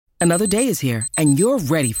Another day is here, and you're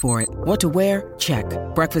ready for it. What to wear? Check.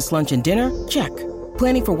 Breakfast, lunch, and dinner? Check.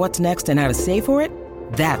 Planning for what's next and how to save for it?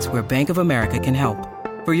 That's where Bank of America can help.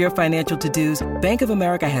 For your financial to-dos, Bank of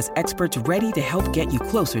America has experts ready to help get you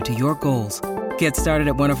closer to your goals. Get started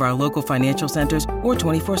at one of our local financial centers or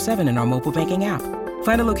 24/7 in our mobile banking app.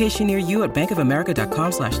 Find a location near you at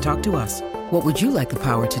bankofamerica.com/talktous. What would you like the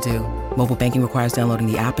power to do? Mobile banking requires downloading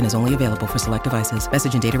the app and is only available for select devices.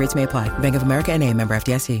 Message and data rates may apply. Bank of America N.A., member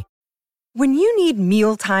FDIC. When you need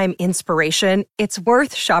mealtime inspiration, it's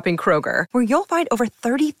worth shopping Kroger, where you'll find over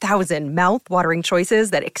 30,000 mouth-watering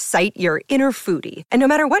choices that excite your inner foodie. And no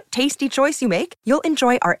matter what tasty choice you make, you'll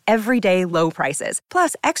enjoy our everyday low prices,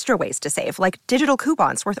 plus extra ways to save, like digital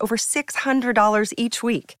coupons worth over $600 each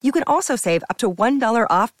week. You can also save up to $1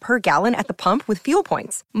 off per gallon at the pump with fuel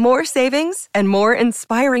points. More savings and more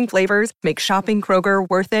inspiring flavors make shopping Kroger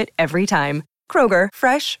worth it every time. Kroger,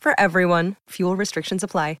 fresh for everyone. Fuel restrictions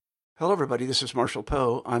apply. Hello, everybody. This is Marshall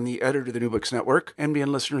Poe. I'm the editor of the New Books Network. NBN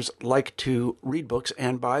listeners like to read books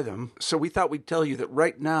and buy them. So we thought we'd tell you that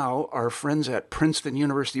right now, our friends at Princeton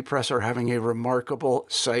University Press are having a remarkable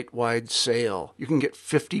site-wide sale. You can get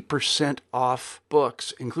 50% off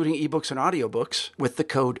books, including ebooks and audiobooks, with the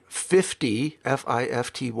code 50,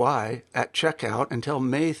 F-I-F-T-Y, at checkout until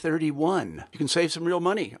May 31. You can save some real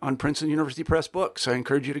money on Princeton University Press books. I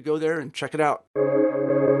encourage you to go there and check it out.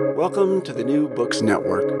 Welcome to the New Books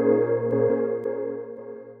Network.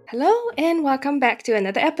 Hello, and welcome back to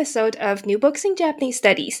another episode of New Books in Japanese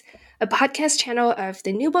Studies, a podcast channel of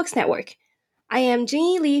the New Books Network. I am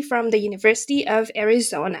Jinyi Lee from the University of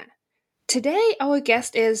Arizona. Today, our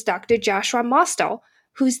guest is Dr. Joshua Mostel,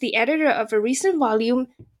 who's the editor of a recent volume,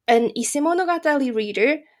 An Ise Monogatari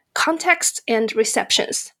Reader, Context and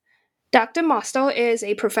Receptions. Dr. Mostel is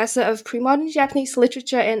a professor of pre-modern Japanese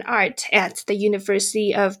literature and art at the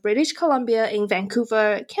University of British Columbia in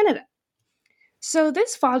Vancouver, Canada. So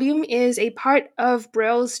this volume is a part of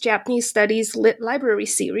Braille's Japanese Studies Lit Library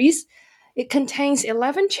series. It contains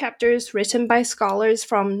 11 chapters written by scholars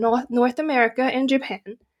from North America and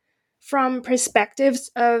Japan. From perspectives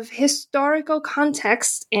of historical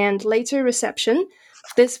context and later reception,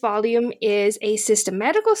 this volume is a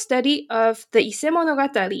systematical study of the Ise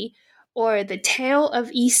Monogatari, or the Tale of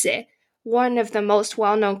Ise, one of the most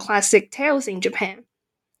well-known classic tales in Japan.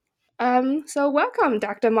 So welcome,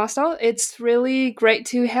 Dr. Mostel. It's really great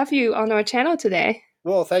to have you on our channel today.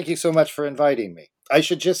 Well, thank you so much for inviting me. I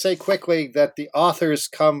should just say quickly that the authors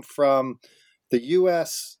come from the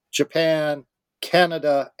US, Japan,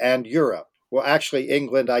 Canada, and Europe. Well, actually,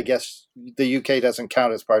 England, I guess the UK doesn't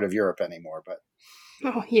count as part of Europe anymore, but...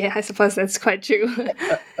 Oh, yeah, I suppose that's quite true.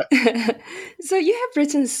 So you have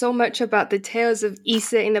written so much about the tales of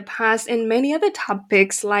Ise in the past and many other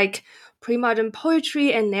topics like pre-modern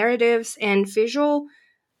poetry and narratives and visual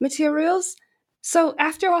materials. So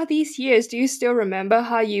after all these years, do you still remember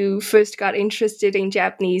how you first got interested in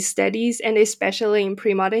Japanese studies and especially in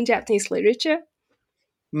pre-modern Japanese literature?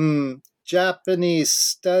 Japanese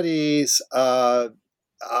studies,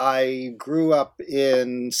 I grew up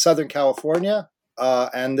in Southern California,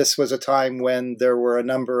 and this was a time when there were a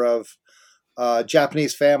number of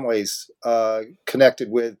Japanese families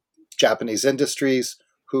connected with Japanese industries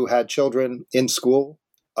who had children in school,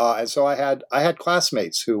 and so I had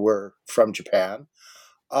classmates who were from Japan,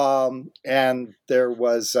 and there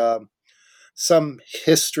was some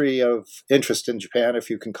history of interest in Japan, if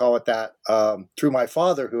you can call it that, through my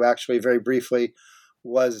father, who actually very briefly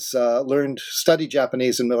studied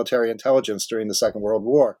Japanese in military intelligence during the Second World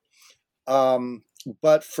War.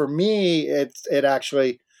 But for me, it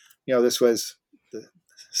actually, this was the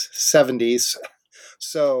 70s,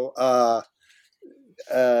 so.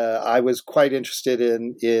 I was quite interested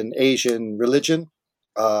in Asian religion.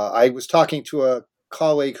 I was talking to a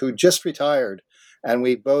colleague who just retired, and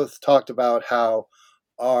we both talked about how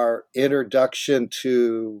our introduction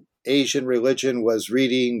to Asian religion was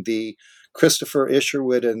reading the Christopher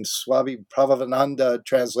Isherwood and Swami Prabhavananda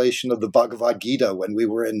translation of the Bhagavad Gita when we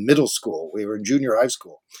were in middle school. We were in junior high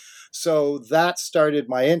school. So that started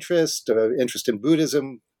my interest in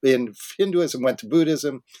Buddhism. In Hinduism, went to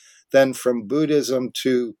Buddhism. Then from Buddhism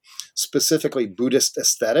to specifically Buddhist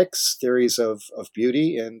aesthetics, theories of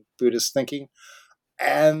beauty and Buddhist thinking.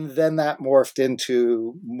 And then that morphed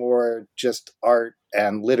into more just art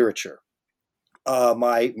and literature.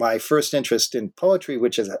 My first interest in poetry,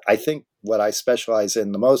 which is, I think, what I specialize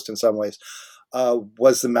in the most in some ways,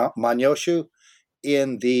 was the Manyoshu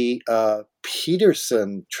in the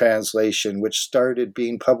Peterson translation, which started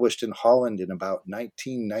being published in Holland in about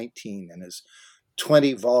 1919 and is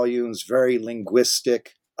 20 volumes, very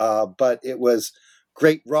linguistic, but it was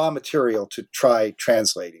great raw material to try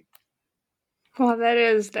translating. Well,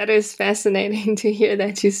 that is fascinating to hear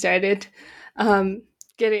that you started um,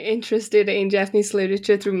 getting interested in Japanese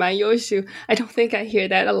literature through Manyoshu. I don't think I hear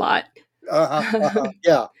that a lot.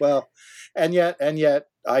 Yeah, well, and yet,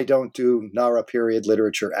 I don't do Nara period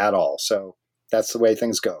literature at all. So that's the way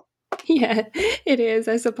things go. Yeah, it is,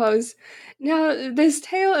 I suppose. Now, this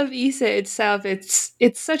tale of Ise itself, it's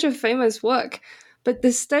such a famous work, but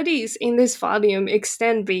the studies in this volume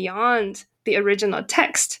extend beyond the original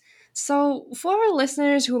text. So, for our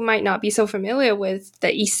listeners who might not be so familiar with the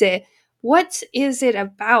Ise, what is it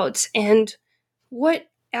about, and what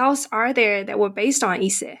else are there that were based on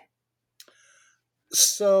Ise?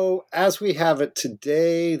 So, as we have it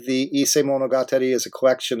today, the Ise Monogatari is a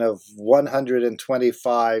collection of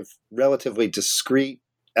 125 relatively discrete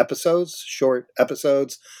episodes, short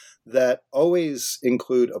episodes, that always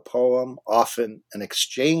include a poem, often an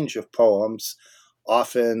exchange of poems,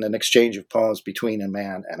 often an exchange of poems between a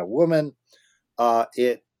man and a woman.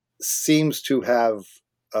 It seems to have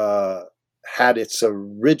had its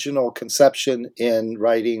original conception in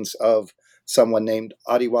writings of someone named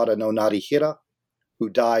Ariwara no Narihira, who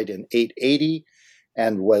died in 880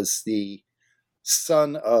 and was the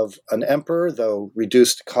son of an emperor, though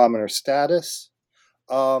reduced to commoner status.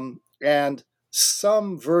 And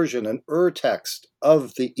some version, an text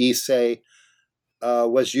of the Ise,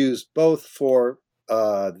 was used both for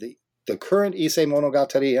the current Ise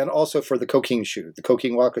Monogatari and also for the Kokinshu, the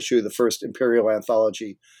Kokin Wakashu, the first imperial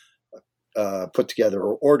anthology put together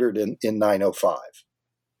or ordered in 905.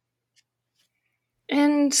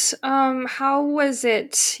 And how was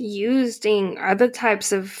it used in other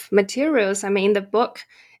types of materials? I mean, in the book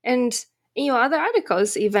and in your other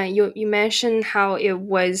articles, even you mentioned how it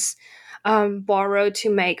was borrowed to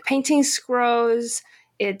make painting scrolls.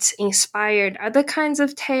 It inspired other kinds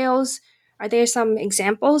of tales. Are there some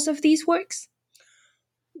examples of these works?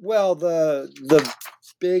 Well, the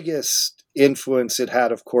biggest influence it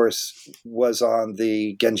had, of course, was on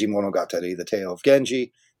the Genji Monogatari, the tale of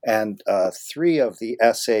Genji, and 3 of the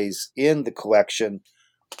essays in the collection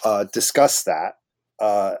discuss that.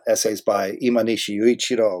 Essays by Imanishi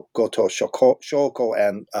Yuichiro, Goto Shoko,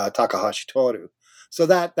 and Takahashi Toru. So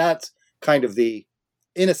that's kind of the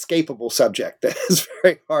inescapable subject that is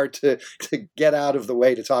very hard to get out of the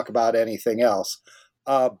way to talk about anything else.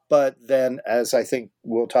 But then, as I think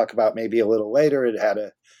we'll talk about maybe a little later, it had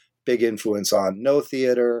a big influence on Noh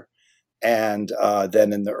theater, and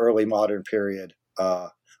then in the early modern period,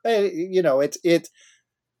 it's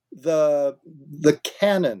the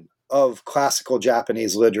canon of classical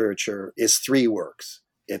Japanese literature is 3 works.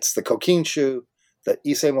 It's the Kokinshu, the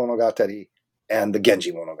Ise Monogatari, and the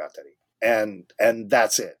Genji Monogatari, and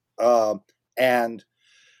that's it. And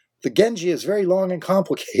the Genji is very long and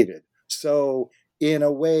complicated. So in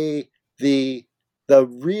a way, the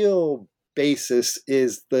real basis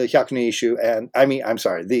is the Hyakunishu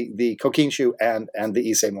the Kokinshu and the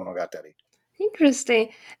Ise Monogatari. Interesting.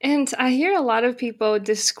 And I hear a lot of people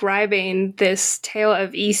describing this tale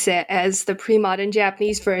of Ise as the pre-modern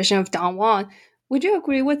Japanese version of Don Juan. Would you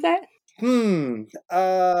agree with that?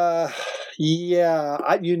 Yeah.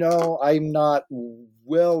 I'm not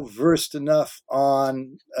well versed enough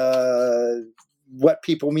on what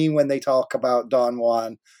people mean when they talk about Don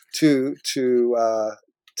Juan to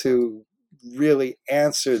really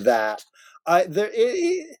answer that.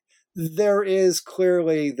 There is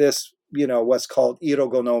clearly this, what's called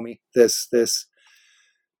Irogonomi, this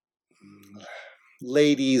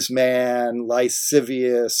ladies' man,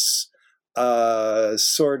 lascivious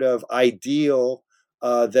sort of ideal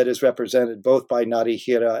that is represented both by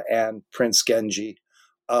Narihira and Prince Genji.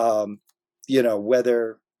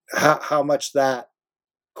 Whether how much that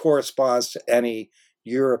corresponds to any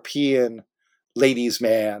European ladies'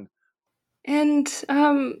 man. And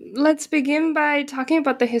let's begin by talking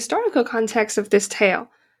about the historical context of this tale.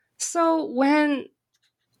 So when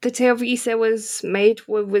the tale of Ise was made,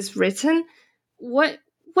 was written, what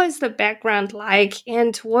was the background like,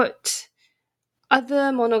 and what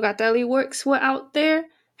other monogatari works were out there?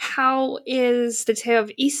 How is the tale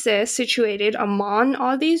of Ise situated among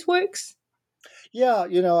all these works? Yeah,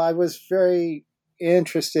 I was very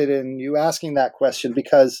interested in you asking that question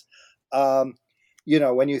because,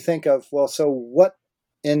 when you think of, well, so what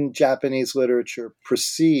in Japanese literature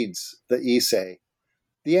precedes the Ise?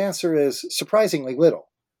 The answer is surprisingly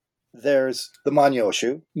little. There's the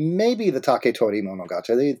Manyoshu, maybe the Taketori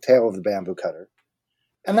Monogatari, the Tale of the Bamboo Cutter,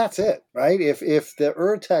 and that's it, right? If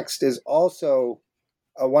the text is also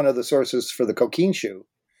one of the sources for the Kokinshu,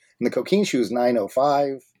 and the Kokinshu is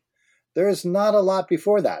 905, there's not a lot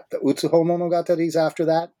before that. The Utsuho Monogatari is after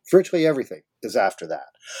that. Virtually everything is after that.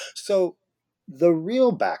 So the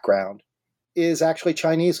real background is actually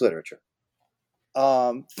Chinese literature.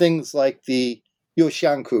 Things like the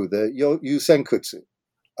Yoshianku, the Yusenkutsu,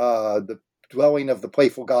 the dwelling of the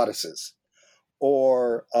playful goddesses,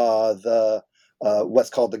 or the what's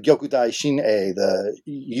called the Gyokudai Shin-e, the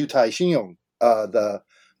Yutai Shinyong, the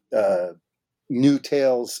new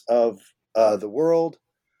tales of the world,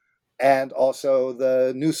 and also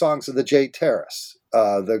the new songs of the Jade Terrace,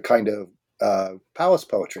 the kind of palace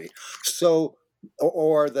poetry. So,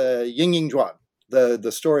 or the Ying Ying Zhuan,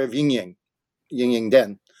 the story of Ying Ying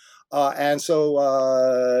Den. And so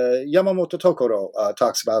Yamamoto Tokoro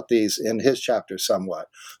talks about these in his chapter somewhat.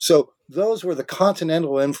 So those were the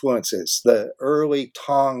continental influences, the early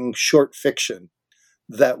Tang short fiction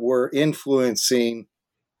that were influencing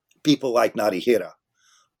people like Narihira,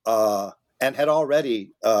 and had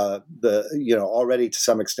already already to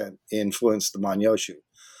some extent influenced the Manyoshu.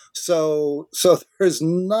 So there's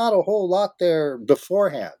not a whole lot there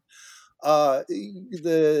beforehand.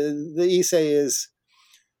 The Issei is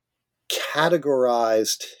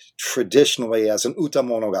categorized traditionally as an uta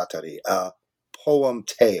monogatari, a poem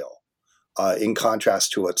tale, in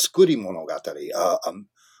contrast to a tsukuri monogatari,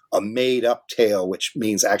 a made-up tale, which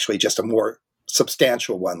means actually just a more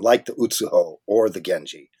substantial one, like the Utsuho or the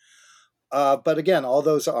Genji. But again, all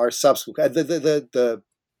those are subsequent. The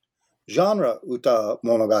genre uta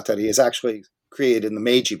monogatari is actually created in the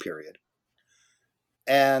Meiji period.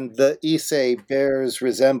 And the Issei bears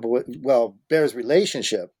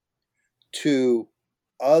relationship to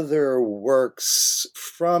other works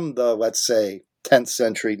from the, let's say, 10th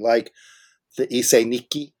century, like the Issei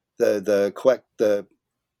Nikki, the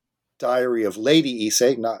Diary of Lady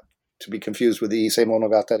Issei, not to be confused with the Issei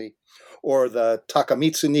Monogatari, or the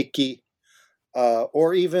Takamitsu Nikki,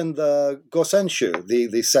 or even the Gosenshu,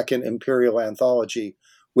 the second imperial anthology,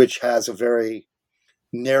 which has a very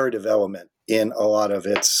narrative element in a lot of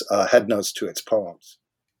its headnotes to its poems.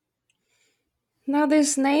 Now,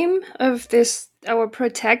 this name of our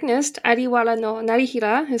protagonist, Ariwara no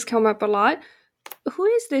Narihira, has come up a lot. Who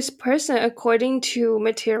is this person according to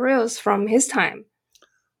materials from his time?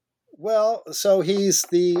 Well, so he's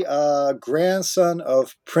the grandson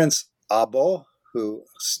of Prince Abo,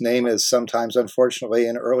 whose name is sometimes, unfortunately,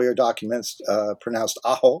 in earlier documents pronounced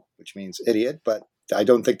Aho, which means idiot, but I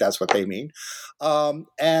don't think that's what they mean.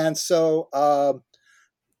 And so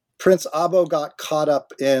Prince Abo got caught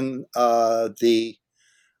up in the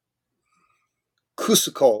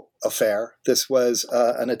Kusuko affair. This was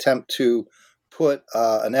an attempt to put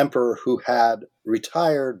an emperor who had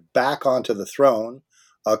retired back onto the throne.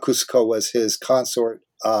 Kusuko was his consort,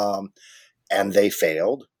 and they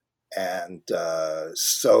failed. And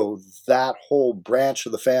so that whole branch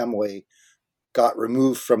of the family got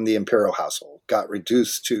removed from the imperial household, got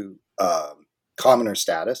reduced to commoner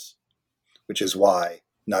status, which is why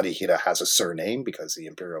Narihira has a surname, because the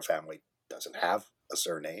imperial family doesn't have a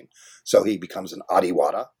surname. So he becomes an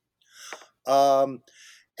Ariwara.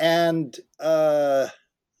 And the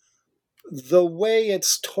way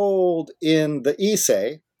it's told in the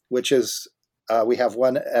Issei, which is, we have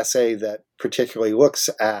one essay that particularly looks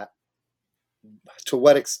at to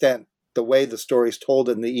what extent the way the story is told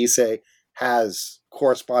in the Issei has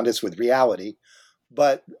correspondence with reality.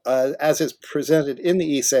 But as is presented in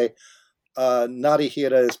the Issei,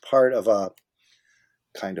 Narihira is part of a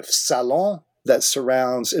kind of salon that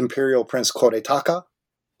surrounds Imperial Prince Koretaka,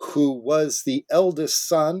 who was the eldest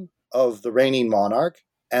son of the reigning monarch,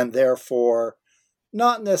 and therefore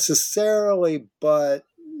not necessarily, but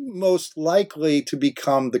most likely to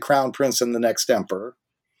become the crown prince and the next emperor,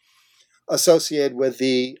 associated with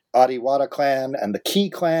the Ariwara clan and the Ki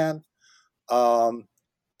clan,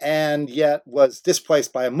 and yet was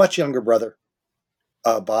displaced by a much younger brother,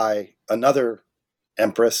 by another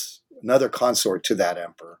empress, another consort to that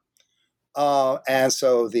emperor. And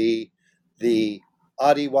so the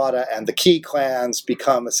Ariwara and the Ki clans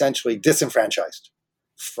become essentially disenfranchised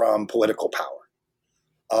from political power.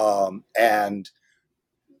 And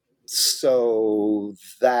so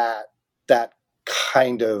that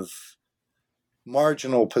kind of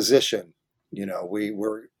marginal position,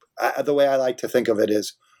 we're the way I like to think of it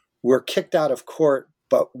is we're kicked out of court,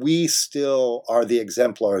 but we still are the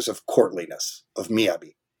exemplars of courtliness, of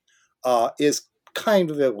miyabi, is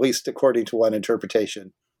kind of, at least according to one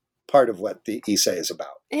interpretation, part of what the Issei is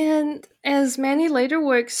about. And as many later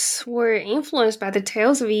works were influenced by the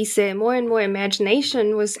tales of Issei, more and more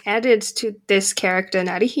imagination was added to this character,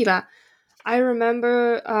 Narihira. I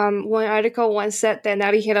remember one article once said that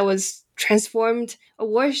Narihira was transformed or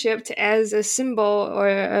worshipped as a symbol or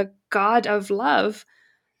a god of love.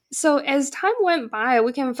 So as time went by,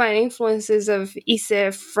 we can find influences of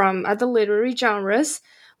Issei from other literary genres.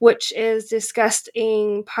 which is discussed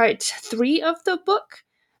in part 3 of the book,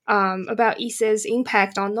 about Issei's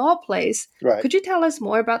impact on all plays. Right. Could you tell us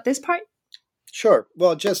more about this part? Sure.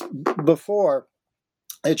 Well, just before,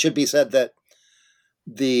 it should be said that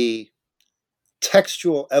the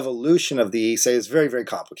textual evolution of the Issei is very, very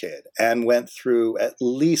complicated and went through at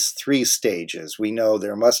least 3 stages. We know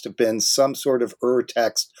there must have been some sort of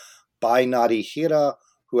text by Narihira,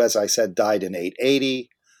 who, as I said, died in 880.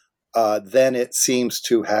 Then it seems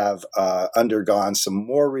to have undergone some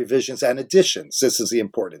more revisions and additions. This is the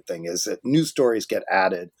important thing, is that new stories get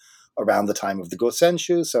added around the time of the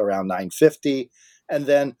Gosenshu, so around 950. And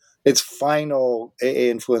then its final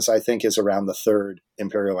influence, I think, is around the 3rd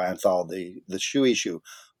imperial anthology, the Shueishu.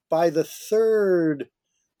 By the 3rd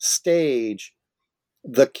stage,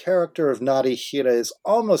 the character of Narihira is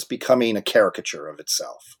almost becoming a caricature of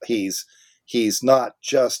itself. He's not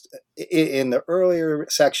just, in the earlier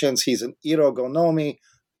sections, he's an Irogonomi,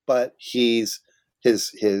 but his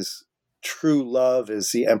true love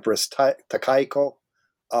is the Empress Takaiko.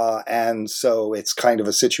 And so it's kind of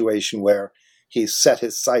a situation where he's set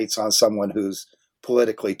his sights on someone who's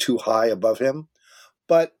politically too high above him.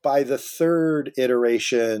 But by the 3rd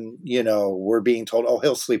iteration, we're being told, oh,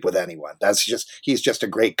 he'll sleep with anyone. He's just a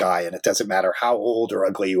great guy, and it doesn't matter how old or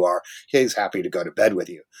ugly you are. He's happy to go to bed with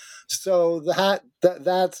you. So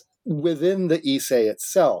that's within the Issei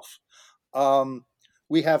itself.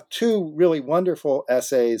 We have 2 really wonderful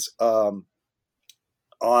essays on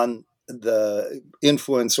the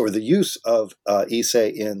influence or the use of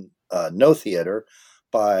Issei in No Theater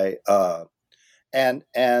by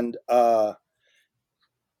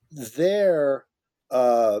there,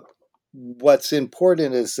 what's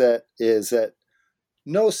important is that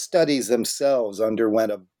No studies themselves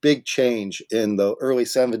underwent a big change in the early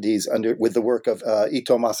 70s with the work of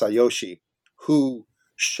Ito Masayoshi, who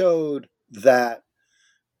showed that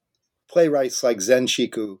playwrights like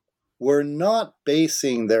Zenshiku were not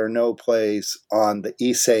basing their No plays on the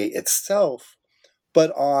Issei itself,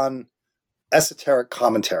 but on esoteric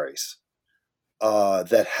commentaries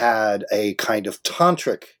that had a kind of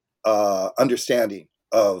tantric understanding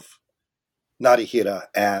of Narihira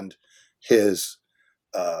and his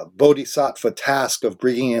bodhisattva task of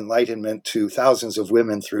bringing enlightenment to thousands of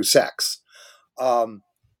women through sex.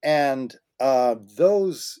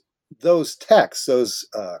 Those texts, those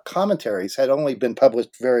commentaries, had only been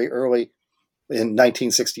published very early in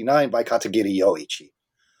 1969 by Katagiri Yoichi.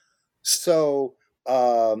 So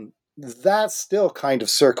that's still kind of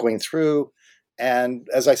circling through. And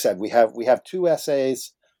as I said, we have 2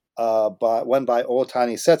 essays, one by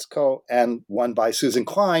Otani Setsuko and one by Susan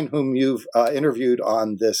Klein, whom you've interviewed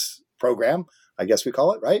on this program, I guess we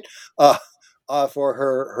call it, right? For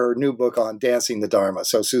her new book on Dancing the Dharma.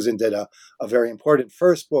 So Susan did a very important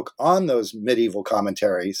first book on those medieval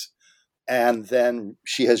commentaries, and then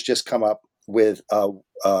she has just come up with a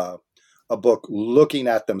book looking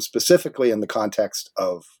at them specifically in the context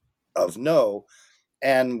of No.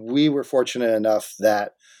 And we were fortunate enough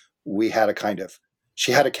that she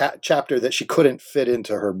had a chapter that she couldn't fit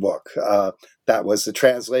into her book. That was the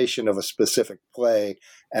translation of a specific play,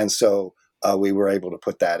 and so we were able to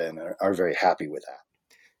put that in and are very happy with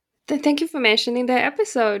that. Thank you for mentioning that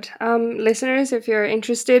episode. Listeners, if you're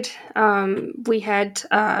interested, we had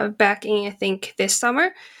back in, I think, this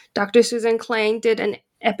summer, Dr. Susan Klein did an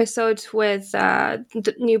episode with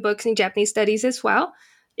the New Books in Japanese Studies as well.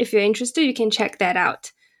 If you're interested, you can check that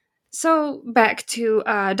out. So back to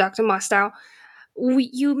Dr. Mostow.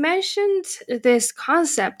 You mentioned this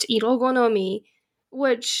concept, Irogonomi,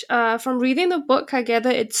 which from reading the book, I gather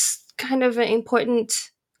it's kind of an important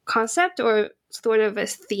concept or sort of a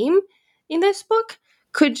theme in this book.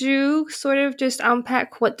 Could you sort of just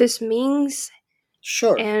unpack what this means?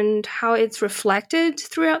 Sure. And how it's reflected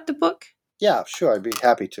throughout the book? Yeah, sure. I'd be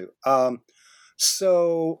happy to.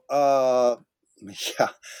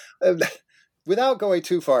 Without going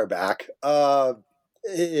too far back,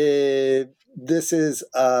 this is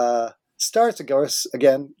starts, of course,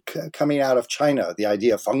 again coming out of China, the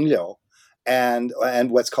idea of Fengliu and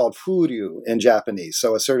what's called Furyu in Japanese.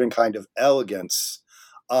 So a certain kind of elegance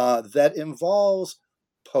that involves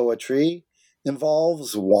poetry,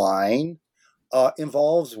 involves wine,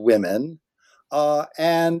 involves women,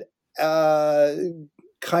 and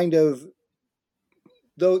kind of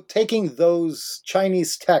taking those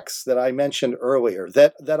Chinese texts that I mentioned earlier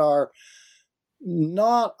that are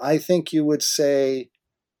not, I think you would say,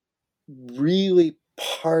 really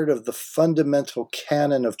part of the fundamental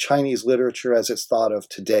canon of Chinese literature as it's thought of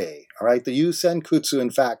today. All right, the Yu Senkutsu, in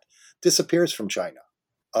fact, disappears from China.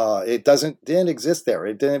 It didn't exist there.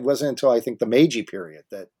 It wasn't until I think the Meiji period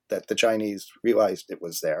that that the Chinese realized it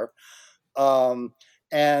was there.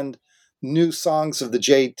 And New Songs of the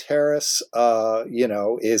Jade Terrace,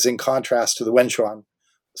 is in contrast to the Wenchuan.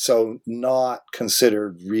 So not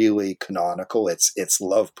considered really canonical. It's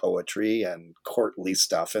love poetry and courtly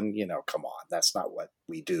stuff. And, come on, that's not what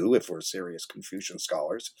we do if we're serious Confucian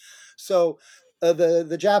scholars. So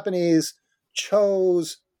the Japanese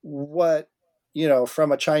chose what,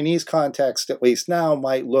 from a Chinese context, at least now,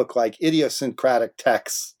 might look like idiosyncratic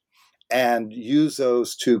texts and use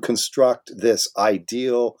those to construct this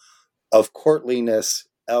ideal of courtliness,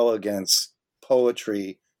 elegance,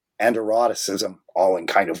 poetry, and eroticism, all in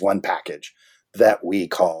kind of one package that we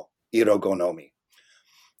call Irogonomi,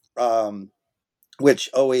 which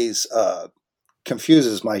always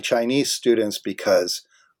confuses my Chinese students because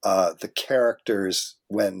the characters,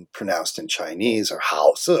 when pronounced in Chinese, are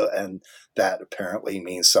Haose, and that apparently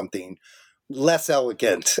means something less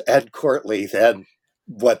elegant and courtly than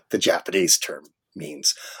what the Japanese term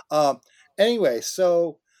means. Anyway,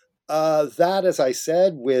 so that, as I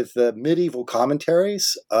said, with the medieval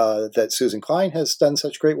commentaries that Susan Klein has done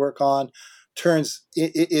such great work on,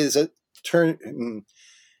 is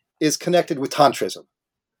connected with Tantrism,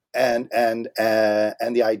 and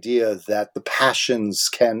the idea that the passions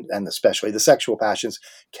can, and especially the sexual passions,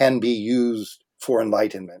 can be used for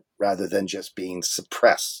enlightenment rather than just being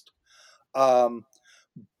suppressed.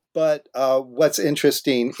 But what's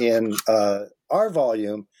interesting in our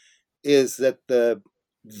volume is that the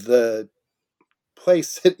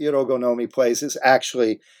place that Irogonomi plays is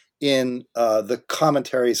actually in the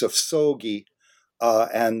commentaries of Sogi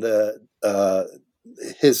and the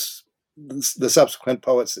subsequent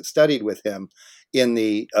poets that studied with him in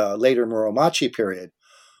the later Muromachi period,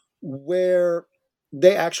 where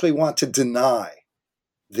they actually want to deny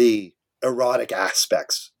the erotic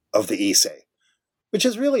aspects of the Issei, which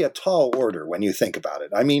is really a tall order when you think about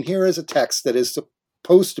it. I mean, here is a text that is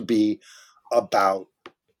supposed to be about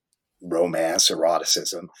romance,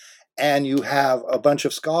 eroticism, and you have a bunch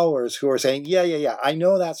of scholars who are saying, yeah, I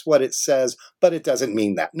know that's what it says, but it doesn't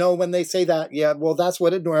mean that. No, when they say that, well, that's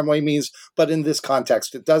what it normally means, but in this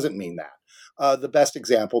context, it doesn't mean that. The best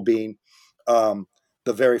example being the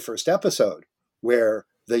very first episode, where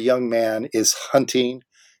the young man is hunting,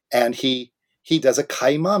 and he does a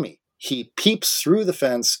kaimami. He peeps through the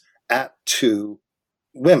fence at two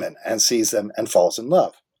women and sees them and falls in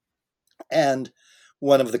love. And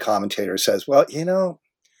one of the commentators says, well,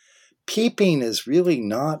 peeping is really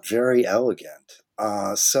not very elegant.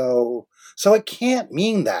 So it can't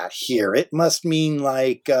mean that here. It must mean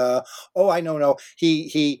like, no.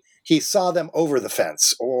 He saw them over the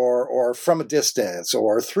fence or from a distance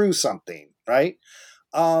or through something, right?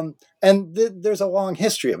 There's a long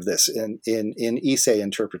history of this in Issei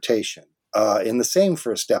interpretation. In the same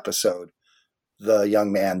first episode, the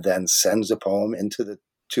young man then sends a poem into the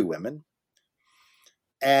two women.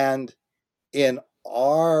 And in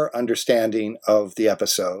our understanding of the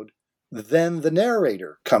episode, then the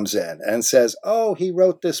narrator comes in and says, oh, he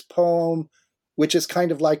wrote this poem, which is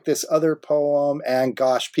kind of like this other poem, and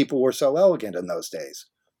gosh, people were so elegant in those days.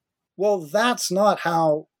 Well, that's not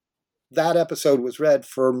how that episode was read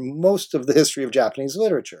for most of the history of Japanese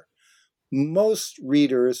literature. Most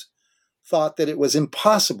readers thought that it was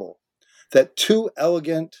impossible that two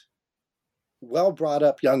elegant,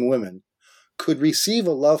 well-brought-up young women could receive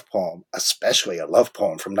a love poem, especially a love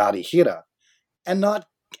poem from Narihira, and not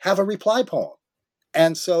have a reply poem.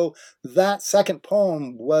 And so that second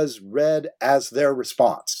poem was read as their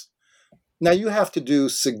response. Now, you have to do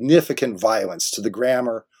significant violence to the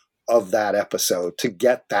grammar of that episode to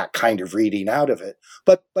get that kind of reading out of it,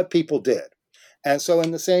 but people did. And so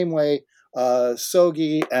in the same way,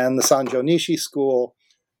 Sogi and the Sanjo Nishi school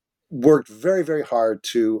worked very, very hard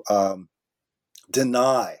to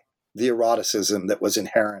deny the eroticism that was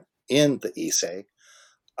inherent in the Issei,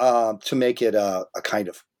 to make it a kind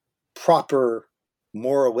of proper,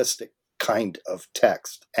 moralistic kind of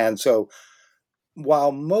text. And so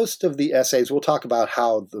while most of the essays, we'll talk about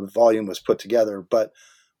how the volume was put together, but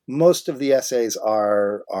most of the essays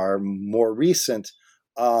are more recent.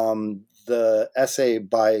 The essay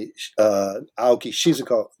by Aoki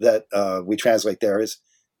Shizuko that we translate there is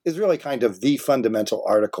really kind of the fundamental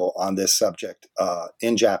article on this subject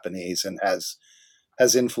in Japanese, and has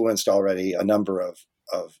influenced already a number of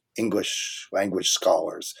English language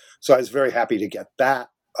scholars. So I was very happy to get that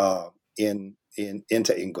into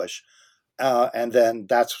English. And then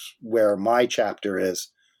that's where my chapter is,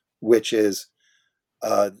 which is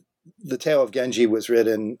the Tale of Genji was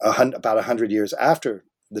written about 100 years after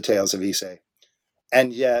the Tales of Issei.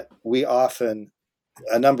 And yet we often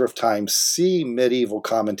a number of times see medieval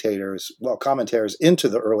commentators into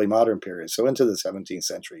the early modern period, so into the 17th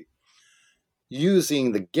century,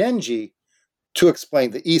 using the Genji to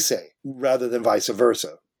explain the Issei rather than vice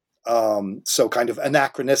versa. So kind of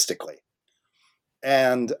anachronistically.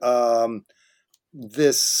 And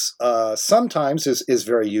this sometimes is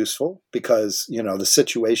very useful because, the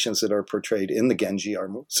situations that are portrayed in the Genji are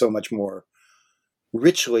so much more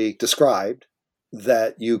richly described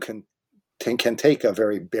that you can take a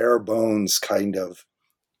very bare bones kind of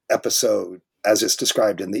episode as it's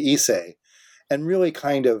described in the Issei and really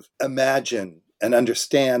kind of imagine and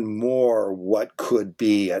understand more what could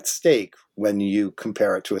be at stake when you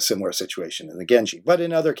compare it to a similar situation in the Genji. But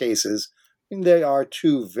in other cases, they are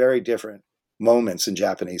two very different moments in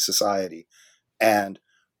Japanese society, and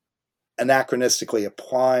anachronistically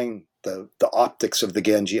applying the optics of the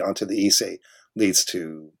Genji onto the Issei leads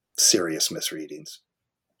to serious misreadings.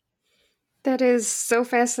 That is so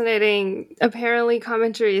fascinating. Apparently,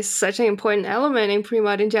 commentary is such an important element in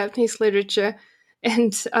pre-modern Japanese literature.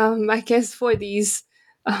 And I guess for these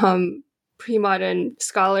pre-modern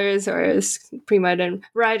scholars or pre-modern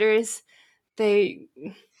writers, they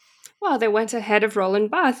went ahead of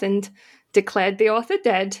Roland Barthes and declared the author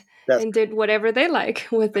dead and did whatever they like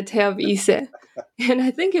with the tale of Issei. And I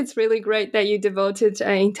think it's really great that you devoted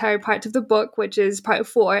an entire part of the book, which is part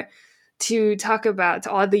 4, to talk about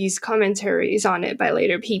all these commentaries on it by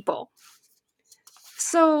later people.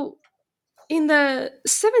 So in the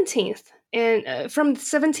 17th, and from the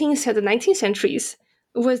 17th to the 19th centuries,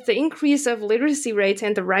 with the increase of literacy rates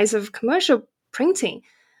and the rise of commercial printing,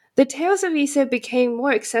 the tales of Issei became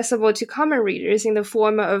more accessible to common readers in the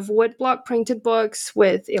form of woodblock printed books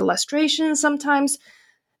with illustrations sometimes.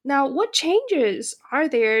 Now, what changes are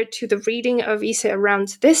there to the reading of Issei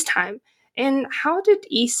around this time? And how did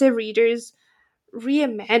Issei readers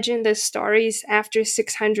reimagine the stories after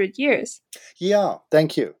 600 years? Yeah,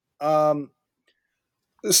 thank you.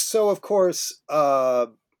 So, of course,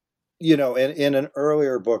 in an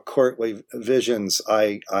earlier book, Courtly Visions,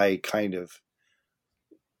 I kind of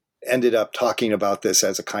ended up talking about this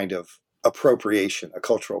as a kind of appropriation, a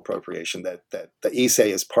cultural appropriation, that the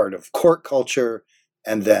Issei is part of court culture.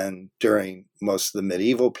 And then during most of the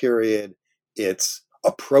medieval period, it's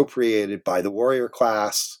appropriated by the warrior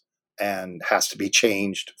class and has to be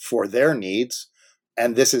changed for their needs.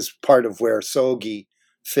 And this is part of where Sogi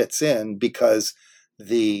fits in, because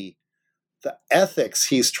the ethics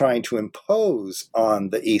he's trying to impose on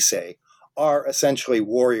the Issei are essentially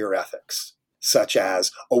warrior ethics, such as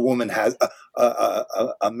a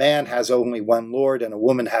man has only one lord and a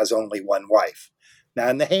woman has only one wife. Now,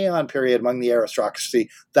 in the Heian period, among the aristocracy,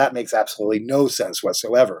 that makes absolutely no sense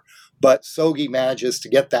whatsoever. But Sogi manages to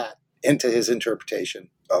get that into his interpretation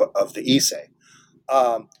of the Issei.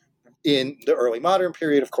 In the early modern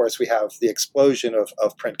period, of course, we have the explosion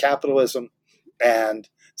of print capitalism, and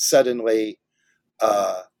suddenly,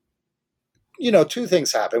 two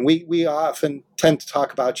things happen. We often tend to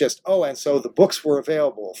talk about just, and so the books were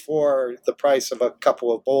available for the price of a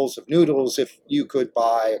couple of bowls of noodles if you could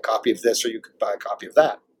buy a copy of this or you could buy a copy of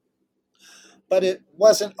that. But it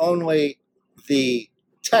wasn't only the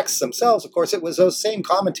texts themselves, of course, it was those same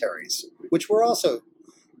commentaries, which were also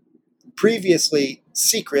previously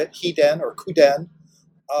secret, hiden or kuden,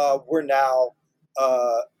 were now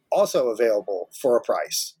also available for a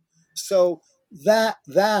price. So that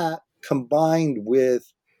combined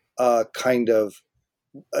with kind of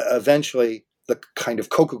eventually the kind of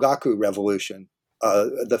Kokugaku revolution,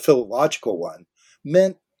 the philological one,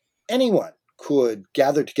 meant anyone could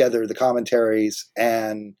gather together the commentaries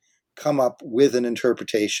and come up with an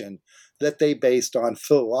interpretation that they based on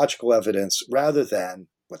philological evidence rather than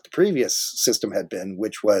what the previous system had been,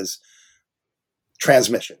 which was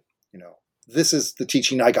transmission. This is the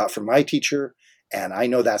teaching I got from my teacher, and I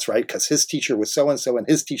know that's right because his teacher was so-and-so, and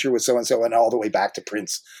his teacher was so-and-so, and all the way back to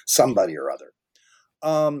Prince somebody or other.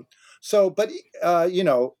 The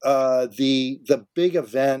big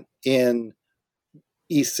event in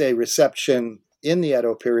Issei reception in the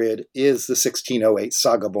Edo period is the 1608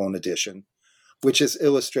 Sagabon edition, which is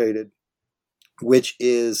illustrated, which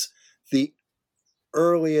is the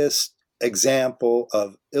earliest example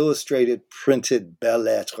of illustrated printed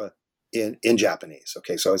belles-lettres in Japanese.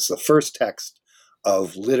 Okay, so it's the first text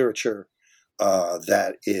of literature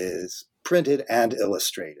that is printed and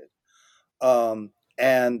illustrated.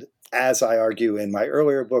 And as I argue in my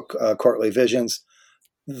earlier book, Courtly Visions,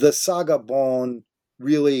 the Sagabon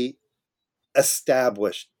really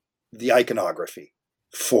established the iconography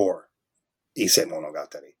for Issei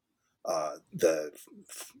Monogatari. The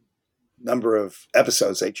number of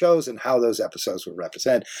episodes they chose and how those episodes would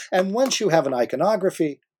represent. And once you have an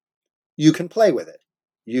iconography, you can play with it.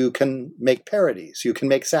 You can make parodies. You can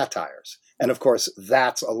make satires. And of course,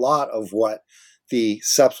 that's a lot of what the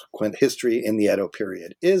subsequent history in the Edo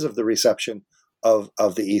period is of the reception of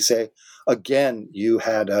the Issei. Again, you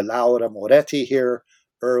had Laura Moretti here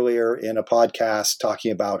earlier in a podcast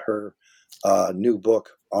talking about her new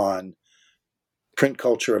book on print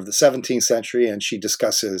culture of the 17th century, and she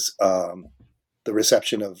discusses the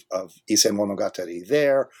reception of Issei Monogatari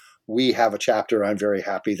there. We have a chapter I'm very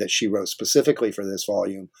happy that she wrote specifically for this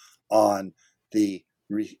volume on the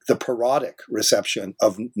parodic reception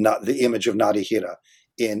of the image of Narihira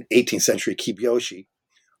in 18th century Kibyoushi.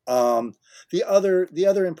 The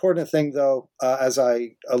other important thing, though, as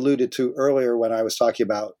I alluded to earlier when I was talking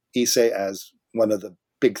about Issei as one of the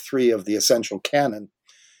big three of the essential canon,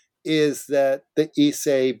 is that the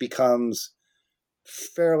Issei becomes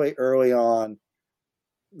fairly early on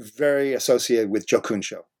very associated with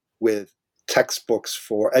Jokunsho, with textbooks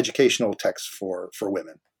for educational texts for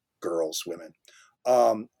women, girls, women.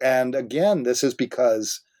 And again, this is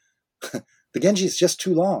because the Genji is just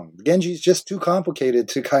too long. The Genji is just too complicated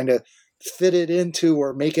to kind of fit it into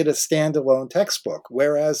or make it a standalone textbook,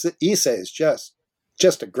 whereas the Issei is just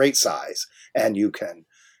a great size, and you can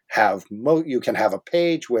have a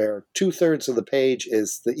page where 2/3 of the page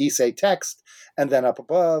is the Issei text, and then up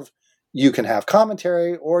above you can have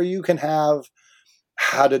commentary, or you can have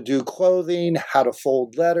how to do clothing, how to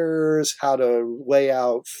fold letters, how to lay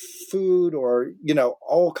out food, or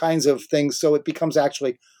all kinds of things. So it becomes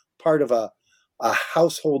actually part of a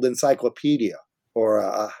household encyclopedia or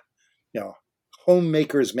a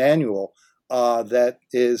homemaker's manual that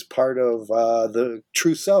is part of the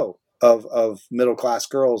trousseau of middle-class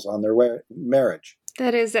girls on their marriage.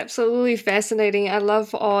 That is absolutely fascinating. I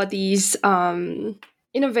love all these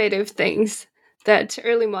innovative things that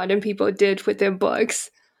early modern people did with their books.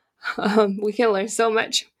 We can learn so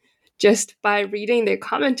much just by reading their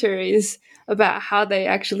commentaries about how they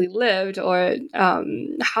actually lived, or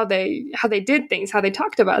how they did things, how they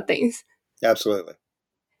talked about things. Absolutely.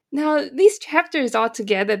 Now, these chapters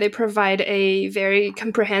altogether, they provide a very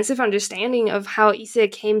comprehensive understanding of how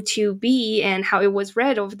Issei came to be and how it was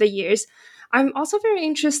read over the years. I'm also very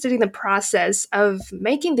interested in the process of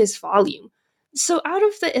making this volume. So out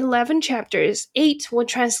of the 11 chapters, 8 were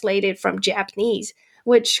translated from Japanese,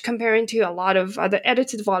 which, comparing to a lot of other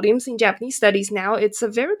edited volumes in Japanese studies now, it's a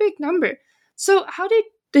very big number. So how did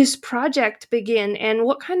this project begin, and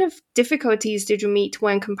what kind of difficulties did you meet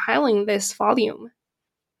when compiling this volume?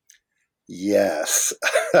 Yes.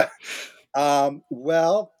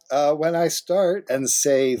 When I start and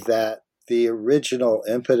say that the original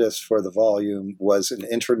impetus for the volume was an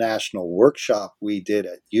international workshop we did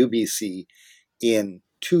at UBC in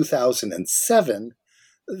 2007,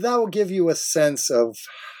 that will give you a sense of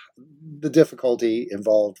the difficulty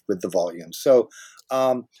involved with the volume. So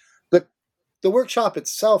the workshop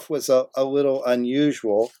itself was a little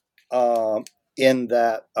unusual in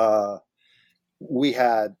that we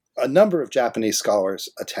had a number of Japanese scholars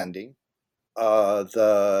attending.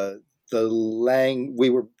 The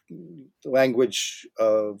language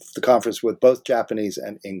of the conference with both Japanese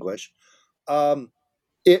and English.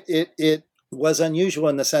 It was unusual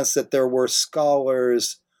in the sense that there were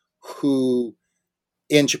scholars who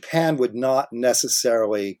in Japan would not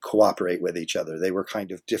necessarily cooperate with each other. They were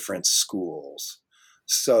kind of different schools.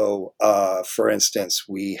 So, for instance,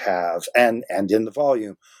 we have, and in the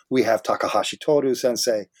volume, we have Takahashi Toru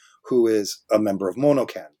sensei, who is a member of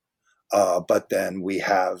Monoken. But then we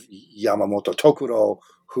have Yamamoto Tokuro,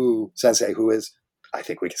 who is, I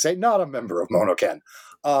think we can say, not a member of Monoken.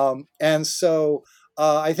 And so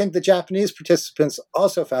I think the Japanese participants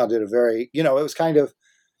also found it a very, it was kind of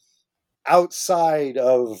outside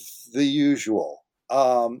of the usual.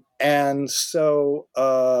 And so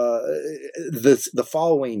the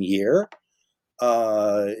following year,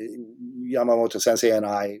 Yamamoto Sensei and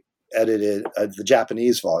I edited the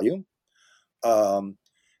Japanese volume.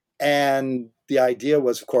 And the idea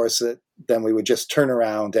was, of course, that then we would just turn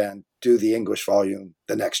around and do the English volume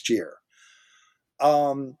the next year.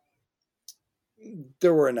 There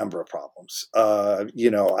were a number of problems.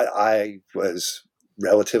 I was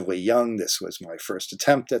relatively young. This was my first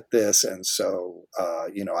attempt at this. And so,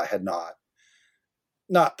 I had not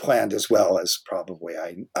planned as well as probably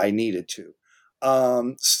I needed to.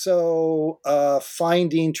 So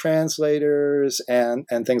finding translators and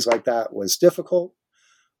things like that was difficult.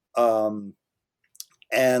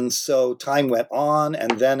 And so time went on,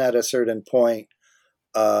 and then at a certain point,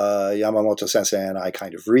 Yamamoto Sensei and I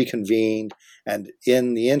kind of reconvened, and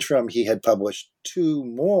in the interim, he had published 2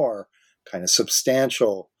 more kind of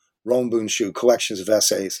substantial Ronbunshu collections of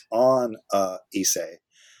essays on Issei.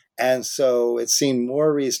 And so it seemed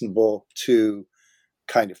more reasonable to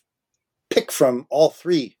kind of pick from all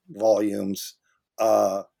 3 volumes.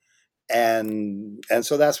 And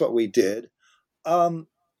so that's what we did.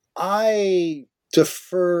 I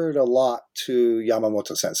deferred a lot to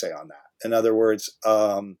Yamamoto Sensei on that. In other words,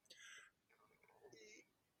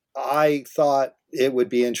 I thought it would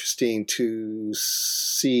be interesting to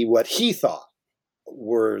see what he thought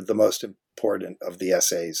were the most important of the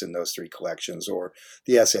essays in those 3 collections, or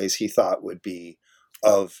the essays he thought would be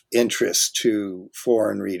of interest to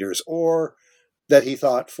foreign readers, or that he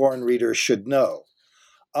thought foreign readers should know.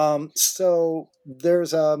 So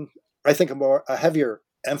there's, I think, a heavier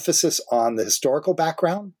emphasis on the historical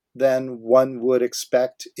background than one would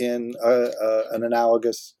expect in an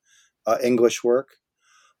analogous English work.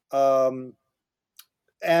 Yeah,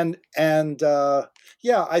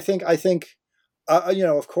 I think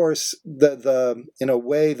of course, the in a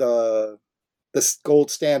way the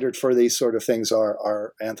gold standard for these sort of things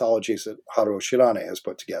are anthologies that Haruo Shirane has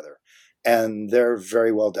put together, and they're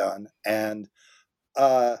very well done, and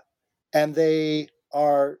they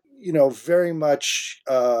are very much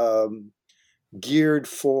geared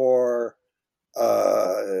for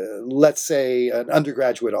let's say an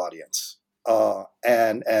undergraduate audience,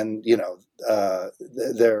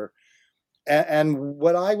 they're. And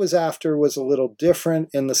what I was after was a little different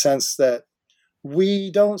in the sense that we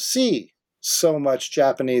don't see so much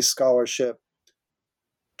Japanese scholarship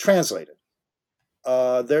translated.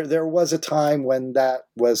 There was a time when that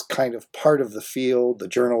was kind of part of the field. The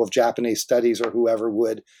Journal of Japanese Studies or whoever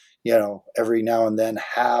would, every now and then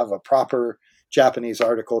have a proper Japanese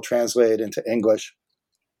article translated into English.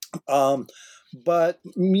 But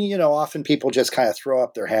often people just kind of throw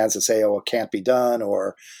up their hands and say, oh, it can't be done,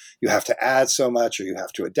 or you have to add so much, or you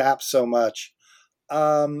have to adapt so much.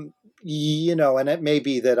 And it may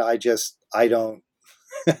be that I don't,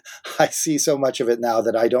 I see so much of it now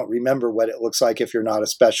that I don't remember what it looks like if you're not a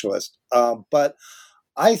specialist. But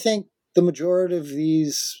I think the majority of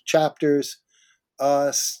these chapters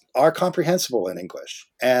are comprehensible in English,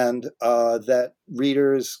 and that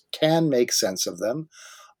readers can make sense of them.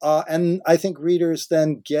 And I think readers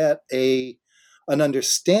then get an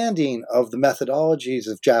understanding of the methodologies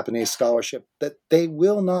of Japanese scholarship that they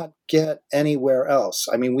will not get anywhere else.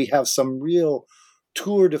 I mean, we have some real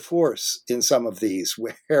tour de force in some of these,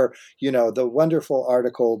 where, the wonderful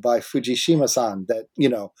article by Fujishima-san that,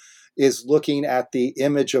 is looking at the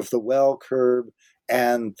image of the well curb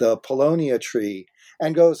and the Paulownia tree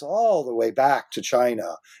and goes all the way back to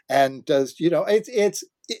China and does,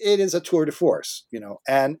 it is a tour de force,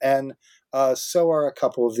 and so are a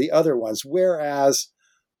couple of the other ones. Whereas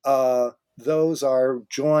those are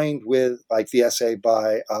joined with, like, the essay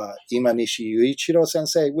by Imanishi Yuichiro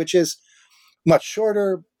Sensei, which is much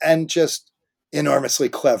shorter and just enormously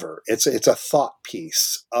clever. It's a thought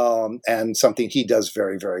piece, and something he does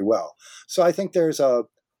very, very well. So I think there's a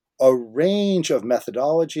range of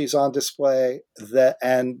methodologies on display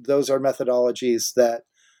and those are methodologies that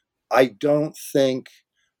I don't think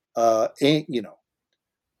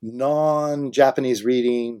non-Japanese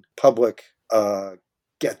reading public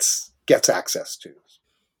gets access to.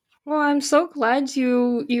 Well, I'm so glad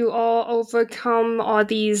you all overcome all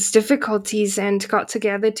these difficulties and got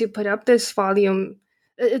together to put up this volume,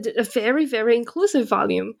 a very, very inclusive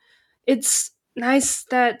volume. It's nice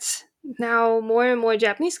that now more and more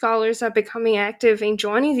Japanese scholars are becoming active in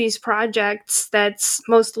joining these projects that's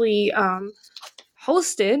mostly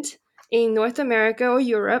hosted in North America or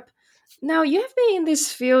Europe. Now, you have been in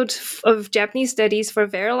this field of Japanese studies for a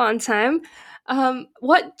very long time.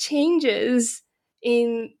 What changes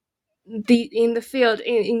in the field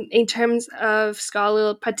in terms of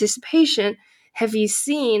scholarly participation have you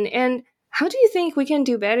seen, and how do you think we can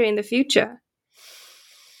do better in the future?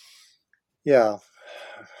 Yeah.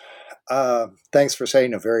 Thanks for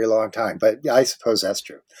saying a very long time, but I suppose that's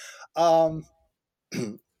true. When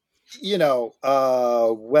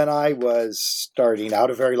I was starting out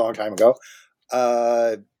a very long time ago,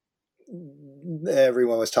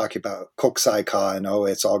 everyone was talking about Kokusai-ka and,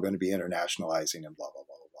 it's all going to be internationalizing and blah, blah,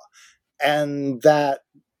 blah, blah, blah. And that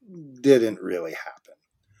didn't really happen.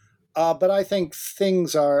 But I think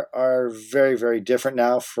things are very, very different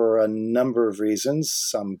now for a number of reasons,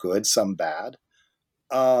 some good, some bad.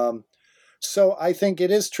 So I think it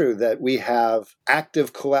is true that we have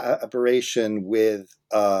active collaboration with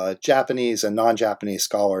Japanese and non-Japanese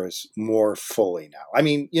scholars more fully now. I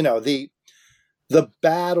mean, the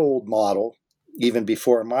bad old model, even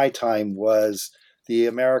before my time, was the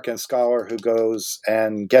American scholar who goes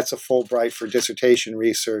and gets a Fulbright for dissertation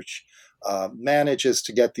research, manages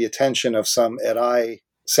to get the attention of some Erai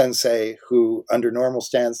sensei who, under normal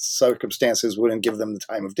circumstances, wouldn't give them the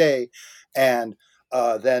time of day, and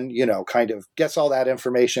then, kind of gets all that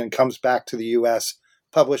information, comes back to the U.S.,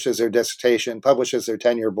 publishes their dissertation, publishes their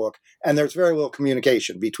tenure book, and there's very little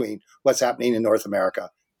communication between what's happening in North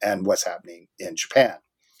America and what's happening in Japan.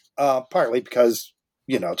 Partly because,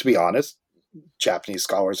 to be honest, Japanese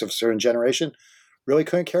scholars of a certain generation really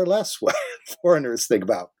couldn't care less what foreigners think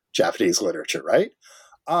about Japanese literature, right?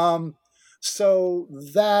 So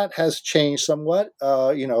that has changed somewhat.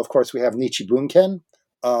 Of course, we have Nichi Bunken,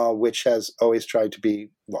 which has always tried to be,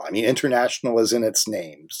 international is in its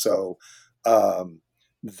name. So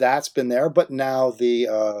that's been there. But now the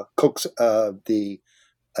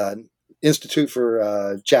Institute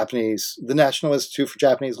for the National Institute for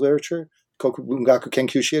Japanese Literature, Koku Bungaku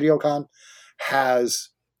Kenkyushi Ryokan, has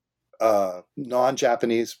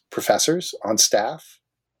non-Japanese professors on staff.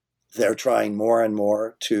 They're trying more and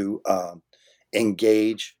more to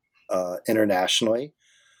engage internationally.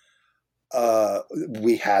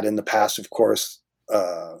 We had in the past, of course,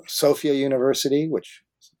 Sophia University, which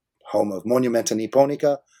is home of Monumenta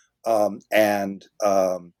Nipponica, and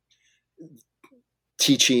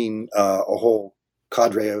teaching a whole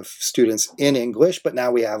cadre of students in English. But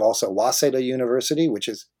now we have also Waseda University, which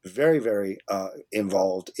is very, very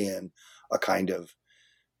involved in a kind of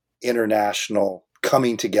international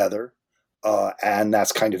coming together. And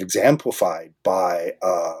that's kind of exemplified by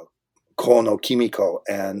Kono Kimiko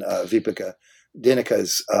and Vipika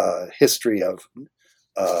Dinika's history of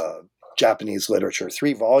Japanese literature,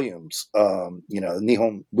 3 volumes,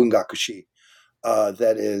 Nihon Bungakushi,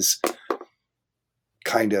 that is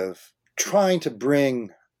kind of trying to bring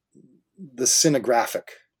the cinegraphic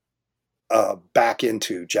back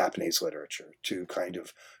into Japanese literature to kind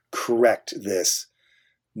of correct this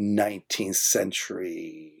 19th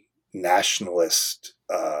century nationalist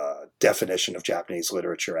definition of Japanese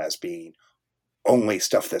literature as being only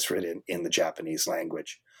stuff that's written in the Japanese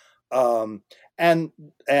language. And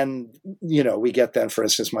we get then, for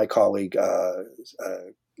instance, my colleague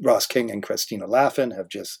Ross King and Christina Laffin have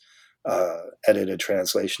just edited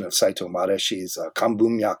translation of Saito Mareshi's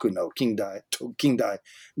Kanbunmyaku no Kindai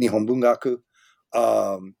Nihon Bungaku.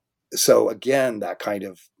 So again, that kind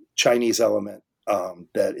of Chinese element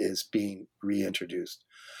that is being reintroduced.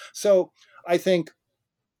 So I think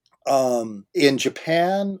in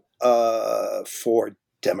Japan, for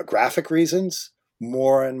demographic reasons,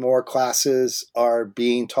 more and more classes are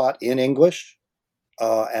being taught in English.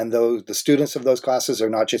 And the students of those classes are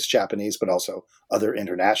not just Japanese, but also other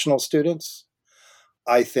international students.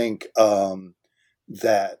 I think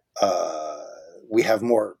that we have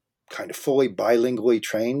more kind of fully bilingually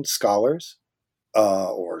trained scholars,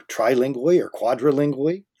 or trilingually or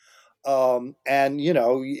quadrilingually. And,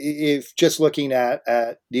 if just looking at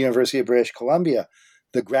the University of British Columbia,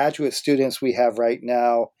 the graduate students we have right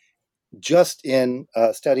now just in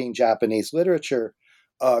studying Japanese literature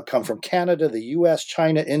come from Canada, the US,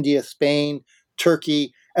 China, India, Spain,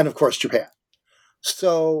 Turkey, and of course, Japan.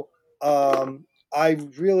 So I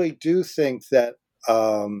really do think that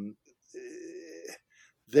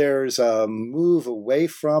there's a move away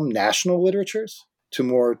from national literatures to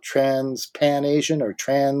more Pan-Asian or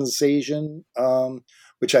Trans-Asian,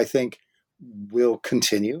 which I think will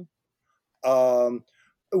continue.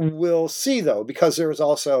 We'll see, though, because there's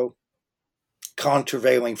also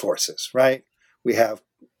countervailing forces, right? We have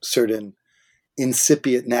certain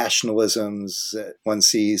incipient nationalisms that one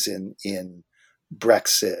sees in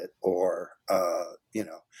Brexit or,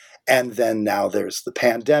 and then now there's the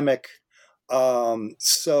pandemic.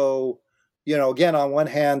 So, again, on one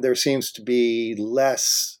hand, there seems to be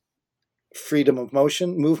less freedom of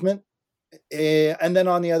movement. And then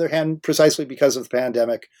on the other hand, precisely because of the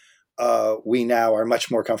pandemic, we now are much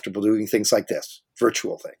more comfortable doing things like this,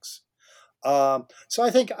 virtual things. So I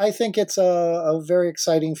think it's a very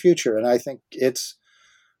exciting future, and I think it's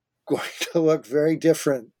going to look very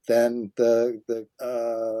different than the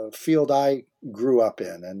field I grew up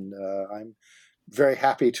in, and I'm very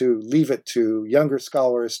happy to leave it to younger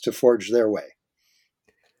scholars to forge their way.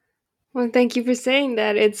 Well, thank you for saying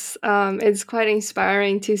that. It's quite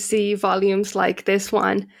inspiring to see volumes like this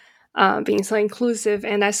one being so inclusive,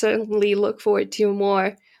 and I certainly look forward to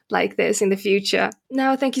more like this in the future.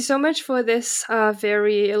 Now, thank you so much for this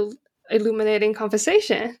very illuminating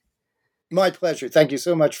conversation. My pleasure. Thank you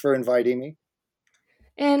so much for inviting me.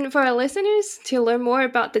 And for our listeners, to learn more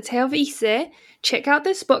about the Tale of Ise, check out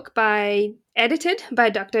this book edited by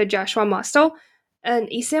Dr. Joshua Mostel, an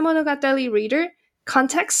Ise Monogatari reader,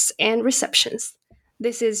 Contexts and Receptions.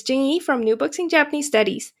 This is Jingyi from New Books in Japanese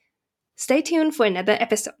Studies. Stay tuned for another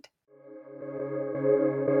episode.